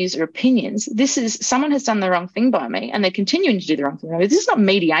values or opinions. This is someone has done the wrong thing by me and they're continuing to do the wrong thing by me. This is not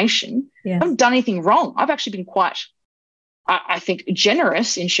mediation. Yes. I haven't done anything wrong. I've actually been quite, I think,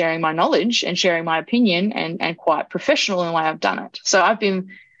 generous in sharing my knowledge and sharing my opinion and quite professional in the way I've done it. So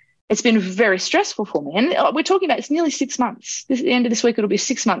it's been very stressful for me. And we're talking about, it's nearly 6 months. At the end of this week, it'll be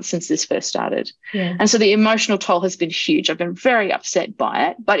 6 months since this first started. Yeah. And so the emotional toll has been huge. I've been very upset by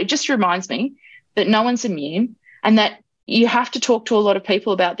it, but it just reminds me that no one's immune and that you have to talk to a lot of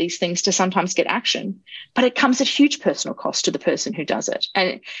people about these things to sometimes get action, but it comes at huge personal cost to the person who does it.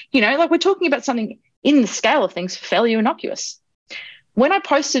 And, you know, like we're talking about something in the scale of things fairly innocuous. When I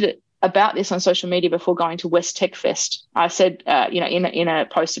posted it about this on social media before going to West Tech Fest. I said, in a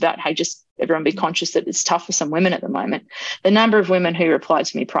post about, hey, just everyone be conscious that it's tough for some women at the moment. The number of women who replied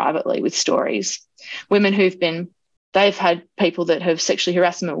to me privately with stories, women they've had people that have sexually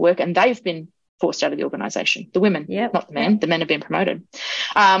harassed them at work and they've been forced out of the organisation. The women, not the men. The men have been promoted.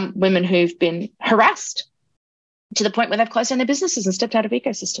 Women who've been harassed to the point where they've closed down their businesses and stepped out of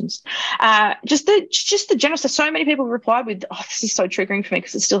ecosystems. Just the general. So many people replied with, "Oh, this is so triggering for me,"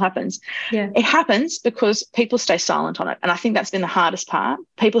 because it still happens. Yeah, it happens because people stay silent on it, and I think that's been the hardest part.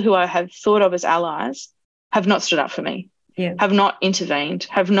 People who I have thought of as allies have not stood up for me, have not intervened,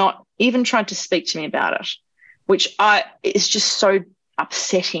 have not even tried to speak to me about it, which is just so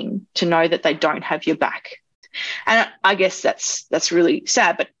upsetting to know that they don't have your back. And I guess that's really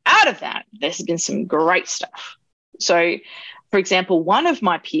sad. But out of that, there's been some great stuff. So, for example, one of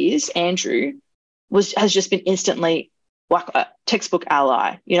my peers, Andrew, has just been instantly like a textbook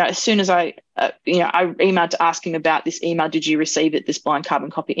ally. As soon as I emailed to ask him about this email, did you receive it, this blind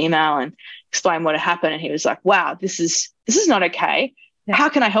carbon copy email, and explain what had happened. And he was like, wow, this is not okay. Yeah. How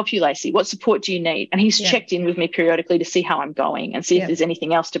can I help you, Lacey? What support do you need? And he's checked in with me periodically to see how I'm going and see if there's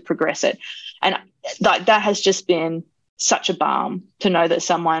anything else to progress it. And that has just been such a balm to know that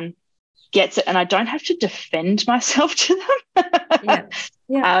someone gets it and I don't have to defend myself to them.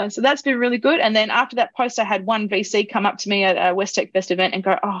 So that's been really good. And then after that post, I had one VC come up to me at a West Tech Fest event and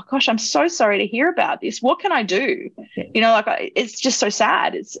go, "Oh gosh, I'm so sorry to hear about this. What can I do?" It's just so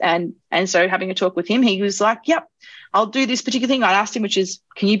sad. And so having a talk with him, he was like, "Yep, I'll do this particular thing." I asked him, which is,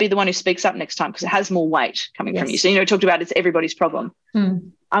 can you be the one who speaks up next time? Because it has more weight coming from you. So, we talked about it's everybody's problem.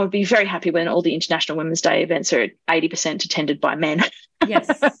 I would be very happy when all the International Women's Day events are at 80% attended by men. Yes.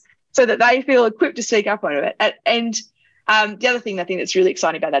 So that they feel equipped to speak up on it. And the other thing I think that's really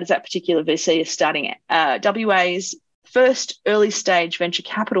exciting about that is that particular VC is starting WA's first early stage venture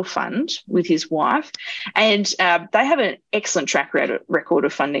capital fund with his wife. And they have an excellent track record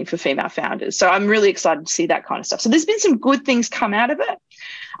of funding for female founders. So I'm really excited to see that kind of stuff. So there's been some good things come out of it.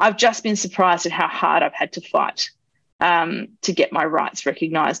 I've just been surprised at how hard I've had to fight to get my rights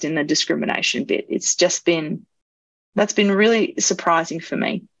recognised in the discrimination bit. That's been really surprising for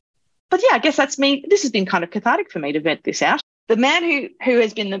me. But yeah, I guess that's me. This has been kind of cathartic for me to vent this out. The man who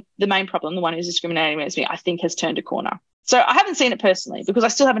has been the main problem, the one who's discriminating against me, I think has turned a corner. So I haven't seen it personally because I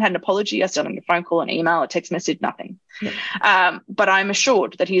still haven't had an apology. I still haven't had a phone call, an email, a text message, nothing. But I'm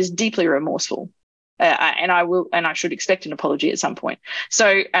assured that he is deeply remorseful, and I should expect an apology at some point.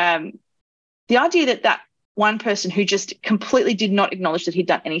 So the idea that one person who just completely did not acknowledge that he'd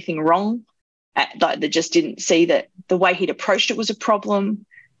done anything wrong, that just didn't see that the way he'd approached it was a problem,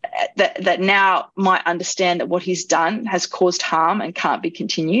 that now might understand that what he's done has caused harm and can't be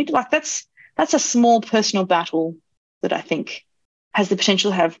continued. Like that's a small personal battle that I think has the potential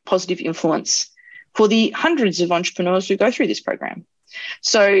to have positive influence for the hundreds of entrepreneurs who go through this program.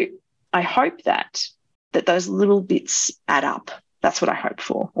 So I hope that those little bits add up. That's what I hope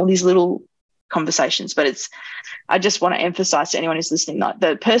for, all these little conversations. But I just want to emphasize to anyone who's listening that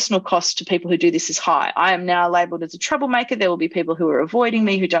the personal cost to people who do this is high. I am now labeled as a troublemaker. There will be people who are avoiding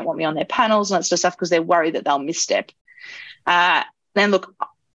me, who don't want me on their panels and that sort of stuff because they're worried that they'll misstep. Then look,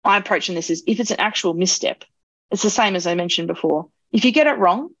 my approach in this is if it's an actual misstep, it's the same as I mentioned before. If you get it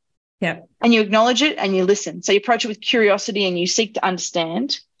wrong and you acknowledge it and you listen, so you approach it with curiosity and you seek to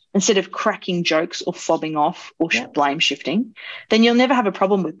understand instead of cracking jokes or fobbing off or blame shifting, then you'll never have a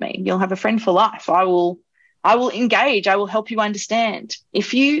problem with me. You'll have a friend for life. I will engage. I will help you understand.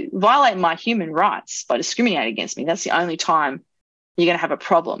 If you violate my human rights by discriminating against me, that's the only time you're going to have a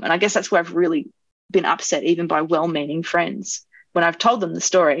problem. And I guess that's where I've really been upset, even by well-meaning friends. When I've told them the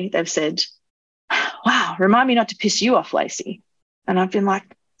story, they've said, "Wow, remind me not to piss you off, Lacey." And I've been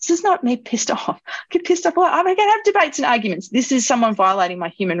like, this is not me pissed off. I get pissed off. I'm going to have debates and arguments. This is someone violating my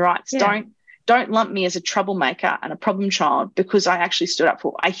human rights. Don't lump me as a troublemaker and a problem child because I actually stood up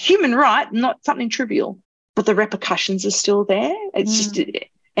for a human right, not something trivial. But the repercussions are still there. It's just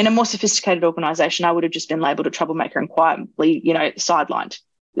in a more sophisticated organisation, I would have just been labelled a troublemaker and quietly, sidelined.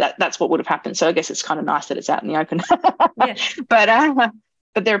 That's what would have happened. So I guess it's kind of nice that it's out in the open.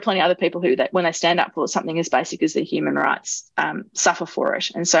 But there are plenty of other people who, when they stand up for something as basic as their human rights, suffer for it.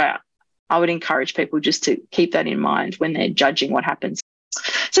 And so I would encourage people just to keep that in mind when they're judging what happens.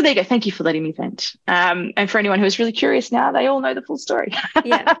 So there you go. Thank you for letting me vent. And for anyone who is really curious now, they all know the full story.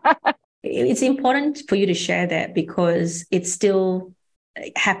 It's important for you to share that because it's still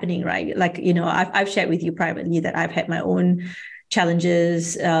happening, right? Like, I've shared with you privately that I've had my own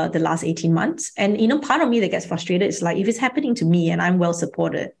challenges the last 18 months. And, part of me that gets frustrated is like, if it's happening to me and I'm well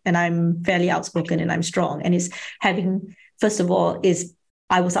supported and I'm fairly outspoken and I'm strong and it's having, first of all, is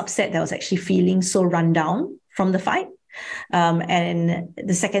I was upset that I was actually feeling so run down from the fight. And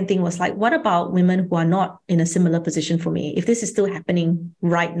the second thing was like, what about women who are not in a similar position for me? If this is still happening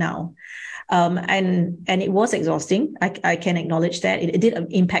right now, and it was exhausting. I can acknowledge that it did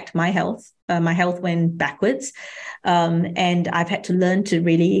impact my health. My health went backwards, and I've had to learn to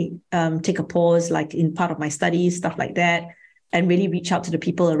really take a pause, like in part of my studies, stuff like that, and really reach out to the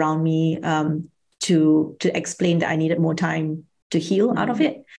people around me to explain that I needed more time to heal out of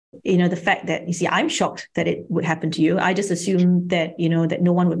it. The fact that, you see, I'm shocked that it would happen to you. I just assumed that, that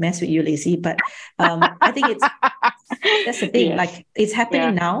no one would mess with you, Lacey. But I think that's the thing. Yes. Like, it's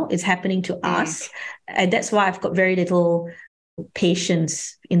happening now. It's happening to us. And that's why I've got very little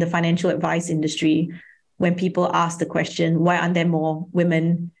patience in the financial advice industry when people ask the question, why aren't there more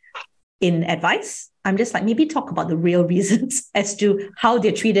women in advice? I'm just like, maybe talk about the real reasons as to how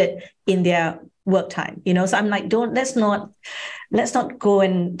they're treated in their work time, So I'm like, let's not go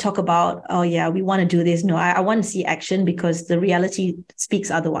and talk about, oh yeah, we want to do this. No, I want to see action because the reality speaks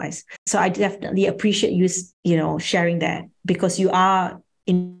otherwise. So I definitely appreciate you, sharing that, because you are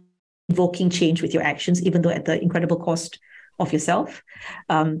invoking change with your actions, even though at the incredible cost of yourself.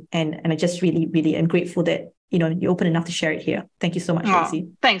 And I just really, really am grateful that, you're open enough to share it here. Thank you so much, Lacey.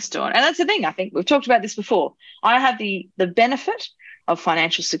 Thanks, Dawn. And that's the thing. I think we've talked about this before. I have the benefit of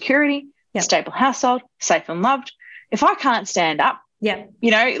financial security, stable household, safe and loved. If I can't stand up, and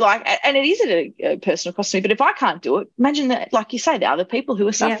it is at a personal cost to me, but if I can't do it, imagine that, like you say, the other people who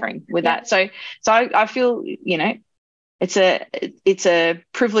are suffering with that. So I feel, it's a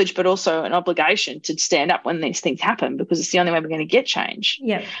privilege, but also an obligation to stand up when these things happen, because it's the only way we're going to get change.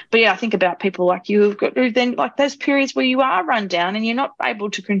 Yeah. But I think about people like you who then, like, those periods where you are run down and you're not able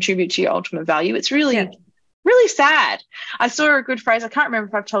to contribute to your ultimate value. It's really really sad. I saw a good phrase. I can't remember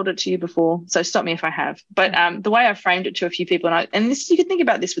if I've told it to you before, so stop me if I have. But the way I framed it to a few people, and this, you can think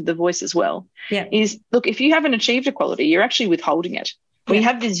about this with the voice as well, is, look, if you haven't achieved equality, you're actually withholding it. We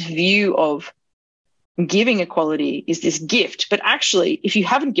have this view of giving equality is this gift, but actually, if you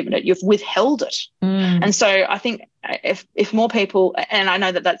haven't given it, you've withheld it. And so I think if more people, and I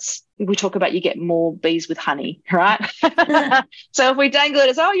know that's, we talk about you get more bees with honey, right? So if we dangle it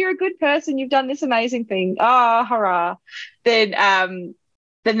as, oh, you're a good person, you've done this amazing thing, oh, hurrah, then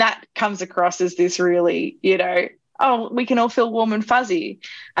that comes across as this really, oh, we can all feel warm and fuzzy.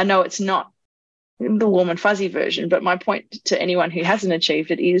 I know it's not the warm and fuzzy version, but my point to anyone who hasn't achieved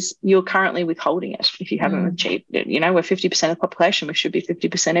it is you're currently withholding it if you haven't achieved it. We're 50% of the population. We should be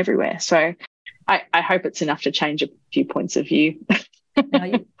 50% everywhere. So I hope it's enough to change a few points of view.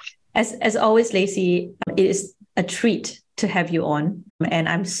 As always, Lacey, it is a treat to have you on. And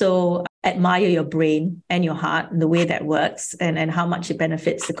I'm so admire your brain and your heart and the way that works and how much it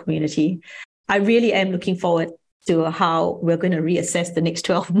benefits the community. I really am looking forward to how we're going to reassess the next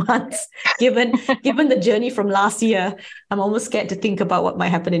 12 months, given the journey from last year. I'm almost scared to think about what might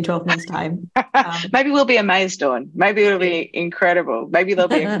happen in 12 months' time. Maybe we'll be amazed, Dawn. Maybe it'll be incredible. Maybe there'll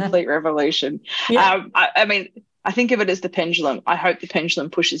be a complete revolution. I mean, I think of it as the pendulum. I hope the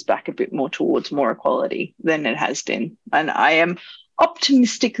pendulum pushes back a bit more towards more equality than it has been. And I am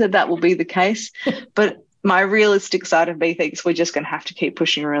optimistic that will be the case. But my realistic side of me thinks we're just going to have to keep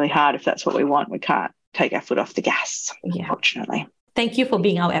pushing really hard if that's what we want. We can't take our foot off the gas, unfortunately. Thank you for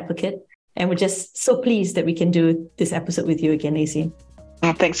being our advocate. And we're just so pleased that we can do this episode with you again, Lacey.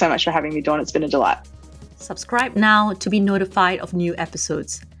 Thanks so much for having me, Dawn. It's been a delight. Subscribe now to be notified of new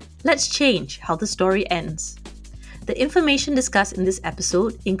episodes. Let's change how the story ends. The information discussed in this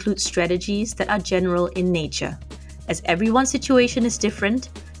episode includes strategies that are general in nature, as everyone's situation is different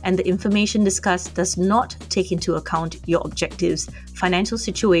and the information discussed does not take into account your objectives, financial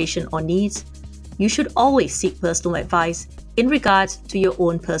situation, or needs. You should always seek personal advice in regards to your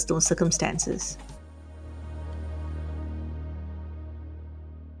own personal circumstances.